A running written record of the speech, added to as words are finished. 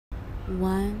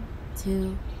1,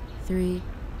 2, 3,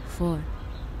 4.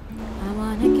 I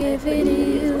wanna give it to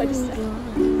you, boy,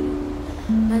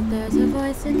 but there's a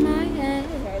voice in my head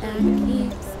that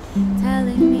keeps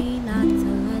telling me not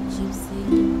to let you see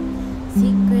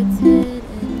secrets hidden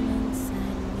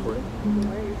inside me.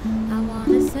 I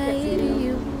wanna say it to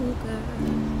you, girl,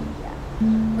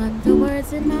 but the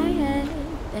words in my head,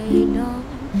 they don't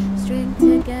string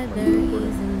together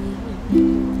easily.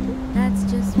 That's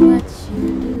just what you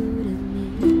do to me.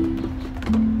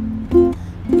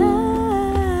 Love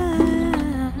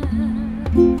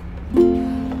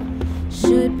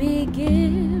should be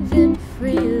given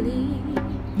freely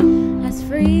as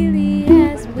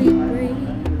we breathe.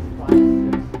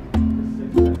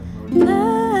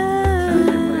 Love,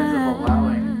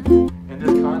 in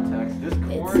this context, this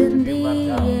chord it's in could be the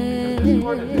left out. air This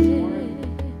chord and this chord,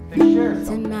 they share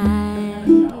something. tonight.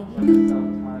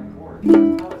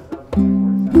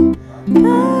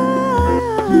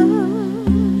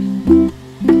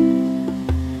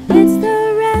 It's the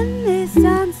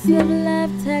renaissance of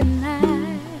love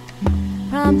tonight.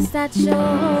 Promise that you'll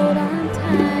hold on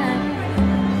tight.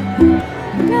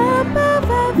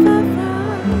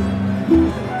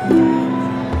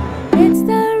 It's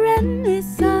the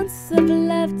renaissance of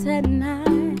love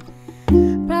tonight.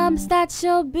 Promise that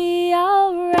you'll be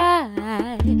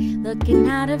alright. Looking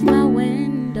out of my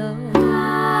window,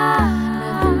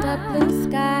 nothing but blue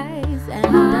skies and a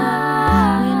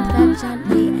wind that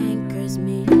gently anchors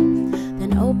me,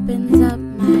 then opens up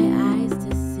my eyes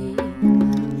to see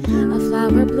a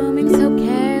flower blooming so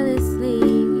carelessly,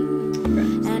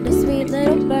 and a sweet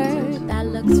little bird that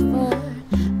looks for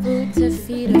food to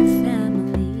feed her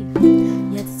family,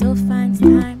 yet still finds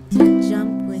time to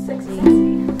jump with glee.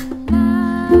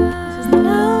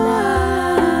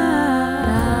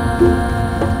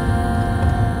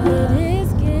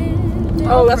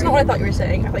 Oh, that's not what I thought you were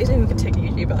saying. I thought you were saying we could take a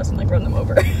UG bus and like run them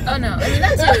over. Oh no, I mean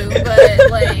that too, but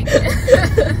like.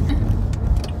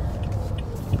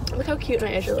 Look how cute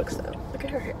Maisie looks though. Look at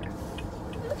her hair.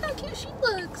 Look how cute she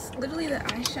looks. Literally, the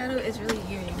eyeshadow is really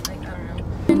eerie. Like I don't know.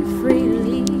 And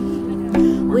freely,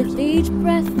 with each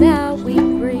breath that we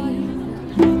breathe.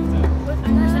 What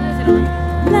person is it on?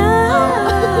 Love,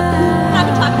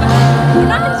 We're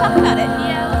not gonna talk about it.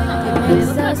 Yeah. it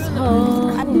makes us whole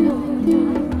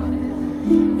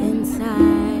inside.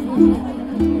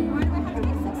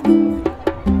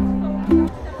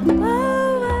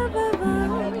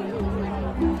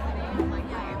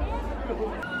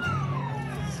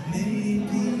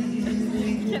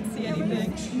 Can't see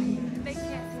anything. They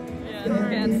can't. Yeah,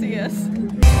 they can't see us.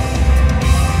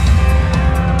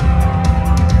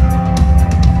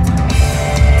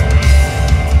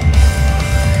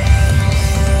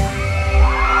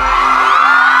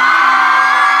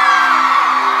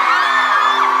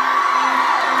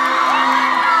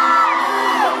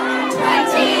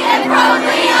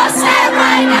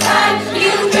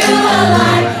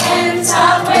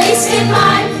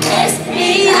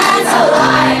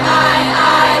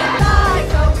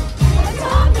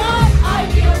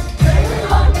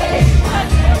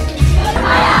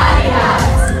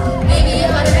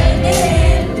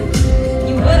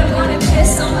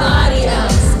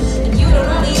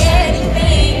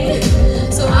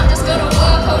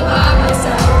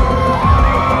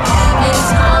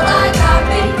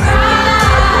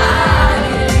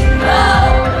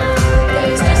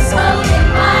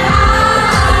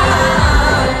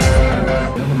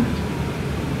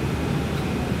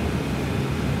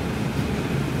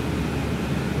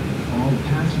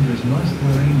 Passengers must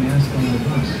wear a mask on the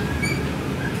bus.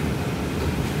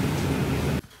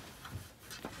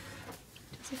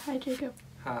 Say hi, Jacob.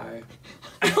 Hi.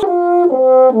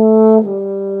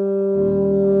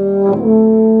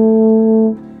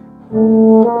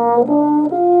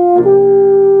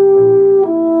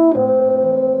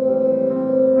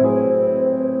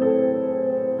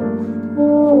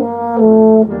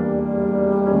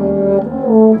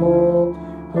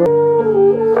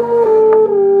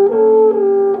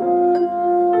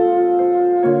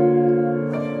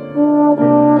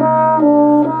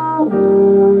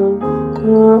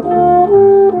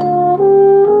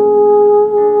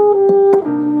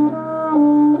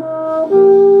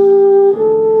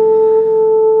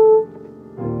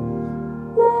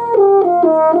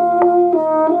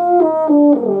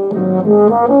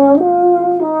 Love.